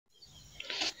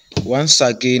Once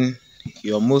again,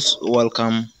 you're most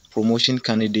welcome, promotion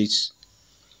candidates.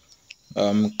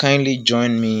 Kindly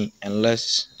join me and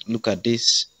let's look at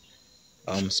this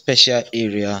special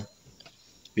area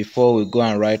before we go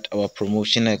and write our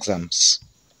promotion exams.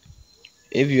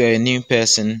 If you are a new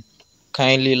person,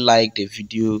 kindly like the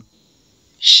video,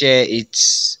 share it,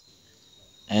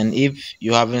 and if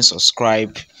you haven't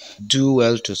subscribed, do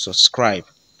well to subscribe.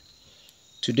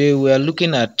 Today we are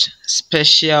looking at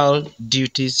special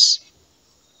duties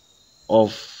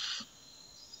of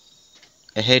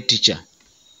a head teacher.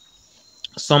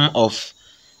 Some of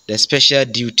the special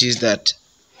duties that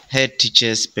head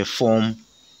teachers perform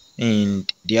in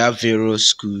their various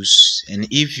schools, and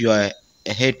if you are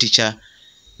a head teacher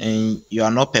and you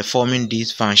are not performing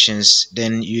these functions,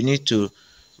 then you need to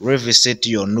revisit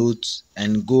your notes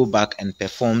and go back and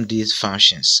perform these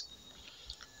functions.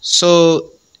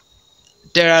 So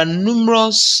there are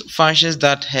numerous functions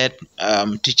that head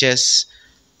teachers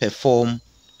perform,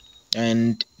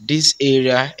 and this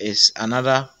area is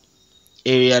another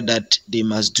area that they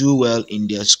must do well in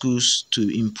their schools to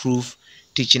improve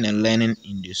teaching and learning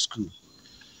in the school.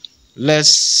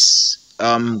 Let's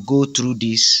go through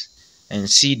this and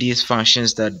see these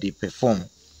functions that they perform.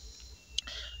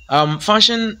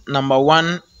 Function number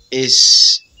one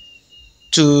is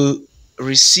to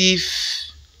receive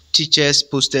teachers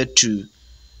posted to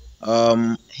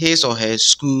his or her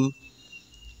school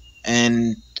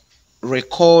and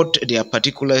record their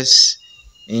particulars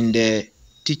in the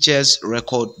teacher's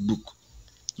record book.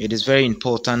 It is very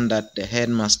important that the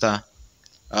headmaster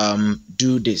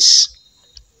do this.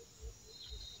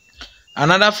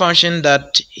 Another function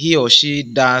that he or she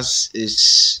does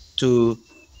is to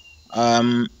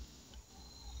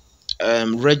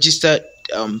register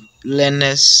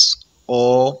learners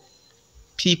or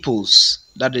pupils,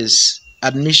 that is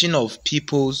admission of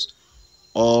pupils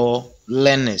or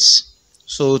learners.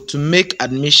 So to make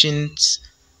admissions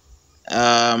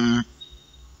and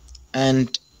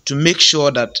to make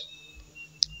sure that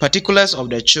particulars of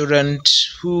the children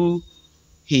who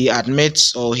he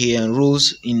admits or he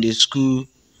enrolls in the school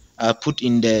are put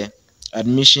in the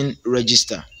admission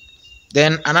register.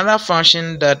 Then another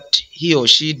function that he or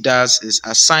she does is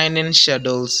assigning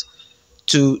schedules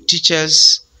to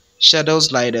teachers,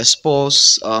 schedules like the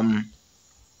sports,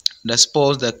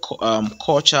 the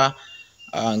culture,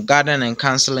 garden and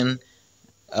counseling,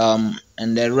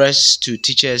 and the rest to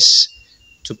teachers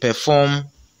to perform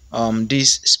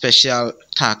these special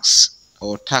tasks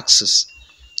or taxes.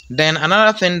 Then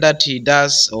another thing that he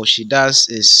does or she does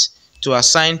is to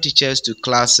assign teachers to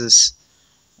classes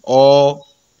or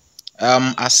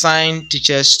assign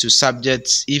teachers to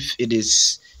subjects if it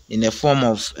is in the form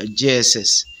of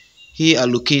JSS. He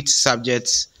allocates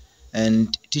subjects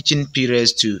and teaching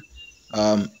periods to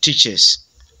teachers.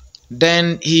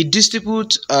 Then he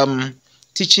distributes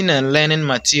teaching and learning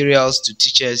materials to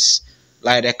teachers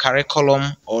like the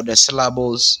curriculum or the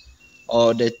syllabus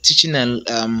or the teaching and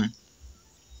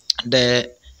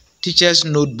the teacher's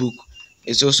notebook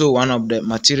is also one of the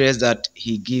materials that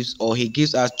he gives, or he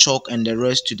gives us chalk and the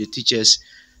rest to the teachers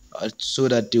so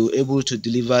that they will able to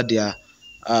deliver their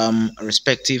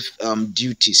respective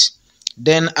duties.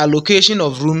 Then allocation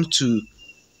of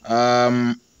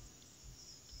um,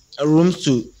 rooms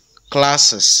to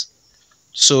classes.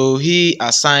 So he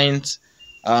assigns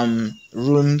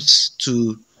rooms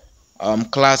to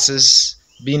classes,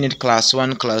 being it class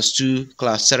 1, class 2,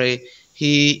 class 3.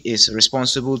 He is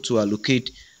responsible to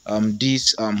allocate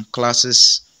these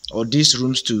classes or these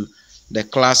rooms to the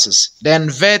classes. Then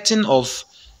vetting of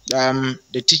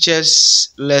the teacher's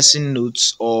lesson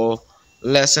notes or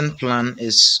lesson plan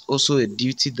is also a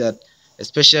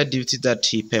special duty that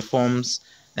he performs,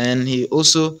 and he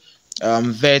also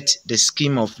vet the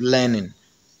scheme of learning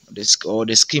or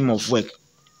the scheme of work.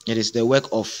 It is the work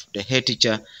of the head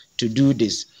teacher to do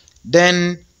this.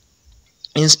 Then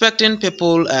inspecting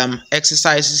people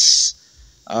exercises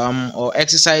or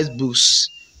exercise books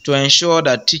to ensure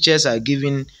that teachers are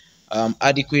giving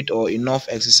adequate or enough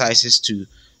exercises to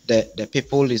the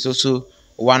people is also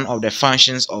one of the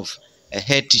functions of a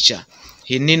head teacher.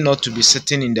 He need not to be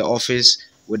sitting in the office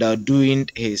without doing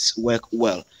his work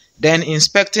well. Then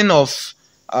inspecting of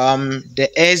the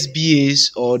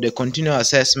SBAs or the continuous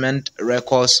assessment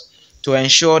records to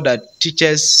ensure that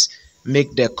teachers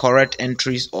make the correct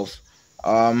entries of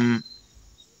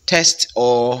tests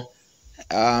or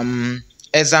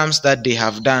exams that they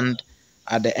have done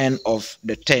at the end of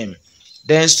the term.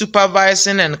 Then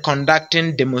supervising and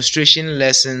conducting demonstration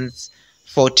lessons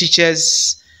for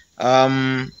teachers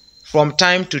from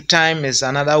time to time is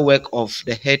another work of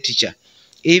the head teacher.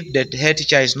 if the head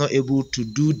teacher is not able to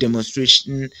do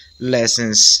demonstration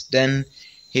lessons, then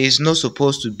he is not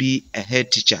supposed to be a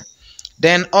head teacher.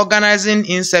 Then organizing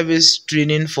in-service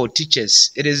training for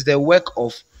teachers. It is the work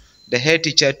of the head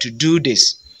teacher to do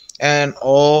this, and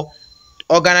or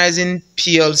organizing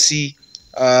PLC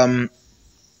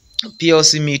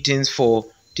meetings for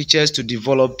teachers to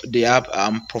develop their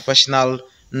professional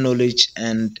knowledge,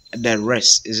 and the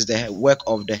rest is the work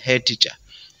of the head teacher.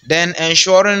 Then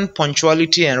ensuring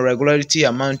punctuality and regularity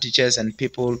among teachers and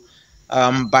people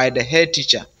by the head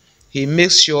teacher. He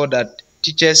makes sure that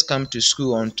teachers come to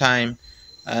school on time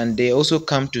and they also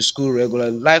come to school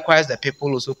regularly. Likewise, the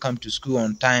people also come to school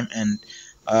on time and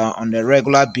on a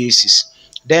regular basis.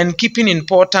 Then keeping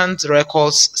important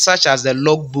records such as the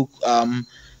logbook,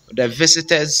 the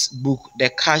visitors book, the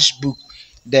cash book,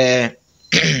 the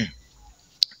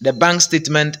the bank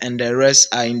statement, and the rest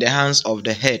are in the hands of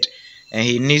the head, and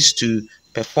he needs to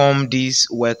perform this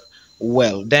work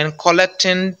well. Then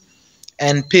collecting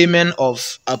and payment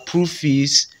of approved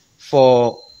fees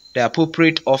for the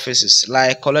appropriate offices,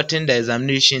 like collecting the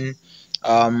examination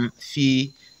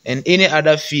fee and any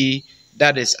other fee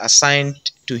that is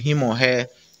assigned to him or her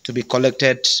to be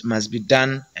collected, must be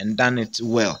done and done it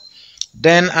well.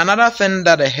 Then another thing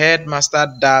that the headmaster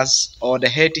does or the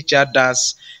head teacher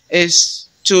does is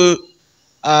to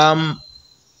um,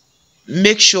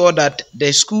 make sure that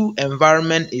the school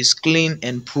environment is clean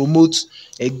and promotes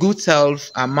a good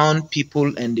health among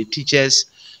people and the teachers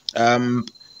um,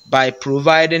 by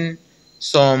providing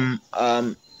some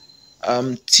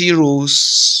tea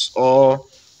rolls or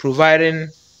providing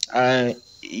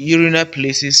urinal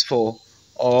places for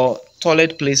or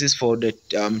toilet places for the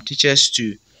teachers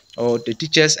to or the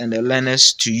teachers and the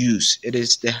learners to use. It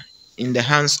is in the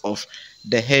hands of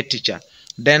the head teacher.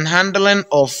 Then handling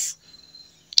of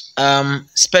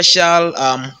special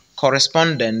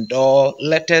correspondent or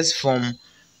letters from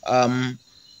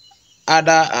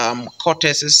other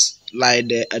courtesies like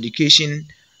the education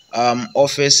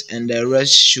office and the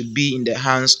rest should be in the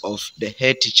hands of the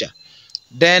head teacher.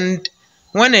 Then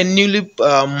when a newly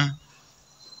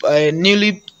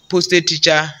posted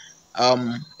teacher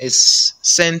is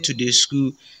sent to the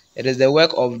school, it is the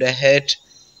work of the head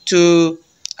to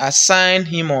assign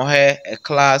him or her a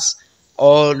class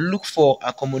or look for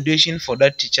accommodation for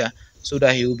that teacher so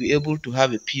that he will be able to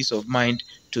have a peace of mind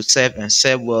to serve and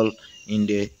serve well in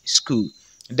the school.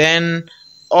 Then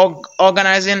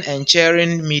organizing and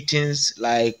chairing meetings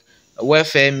like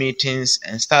welfare meetings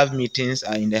and staff meetings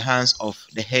are in the hands of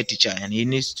the head teacher, and he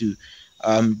needs to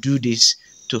do this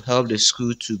to help the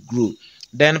school to grow.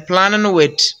 Then planning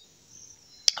with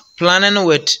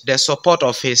the support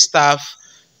of his staff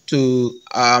to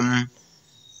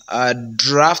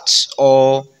draft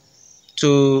or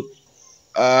to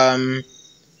um,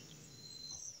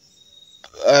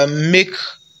 make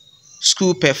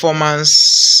school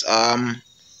performance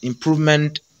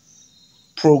improvement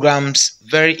programs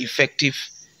very effective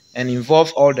and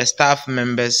involve all the staff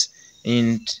members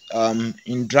in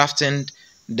drafting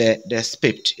the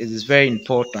script. It is very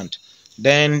important.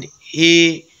 Then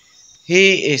he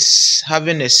is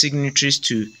having a signatories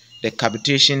to the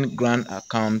capitation grant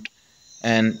account,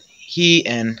 and he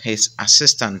and his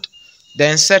assistant.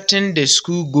 Then setting the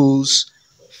school goals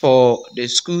for the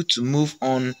school to move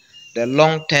on, the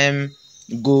long term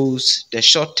goals, the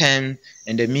short term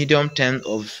and the medium term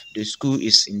of the school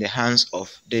is in the hands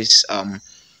of this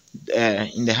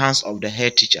in the hands of the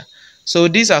head teacher. So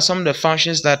these are some of the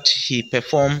functions that he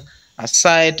performed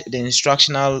aside the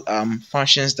instructional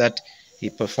functions that he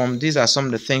performed. These are some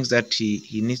of the things that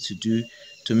he needs to do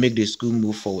to make the school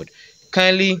move forward.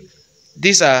 Kindly,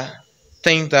 these are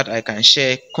things that I can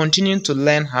share. Continue to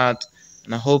learn hard,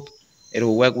 and I hope it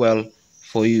will work well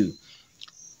for you.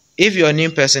 If you're a new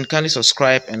person, kindly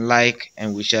subscribe and like,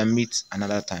 and we shall meet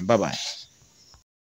another time. Bye bye.